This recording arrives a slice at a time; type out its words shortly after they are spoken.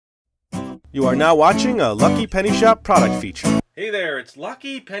You are now watching a Lucky Penny Shop product feature. Hey there, it's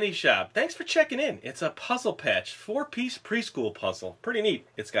Lucky Penny Shop. Thanks for checking in. It's a puzzle patch, 4-piece preschool puzzle. Pretty neat.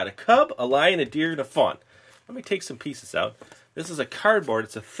 It's got a cub, a lion, a deer, and a fawn. Let me take some pieces out. This is a cardboard.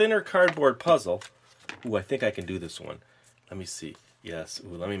 It's a thinner cardboard puzzle. Ooh, I think I can do this one. Let me see. Yes.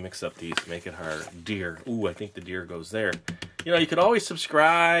 Ooh, let me mix up these, make it harder. Deer. Ooh, I think the deer goes there. You know, you could always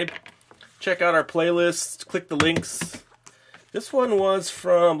subscribe, check out our playlists, click the links. This one was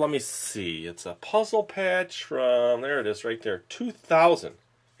from, let me see, it's a puzzle patch from, there it is right there, 2000.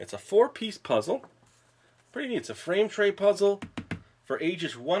 It's a 4-piece puzzle. Pretty neat. It's a frame tray puzzle for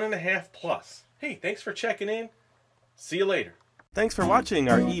ages 1.5 plus. Hey, thanks for checking in. See you later. Thanks for watching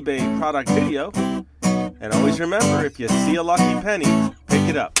our eBay product video. And always remember, if you see a lucky penny, pick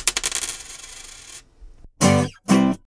it up.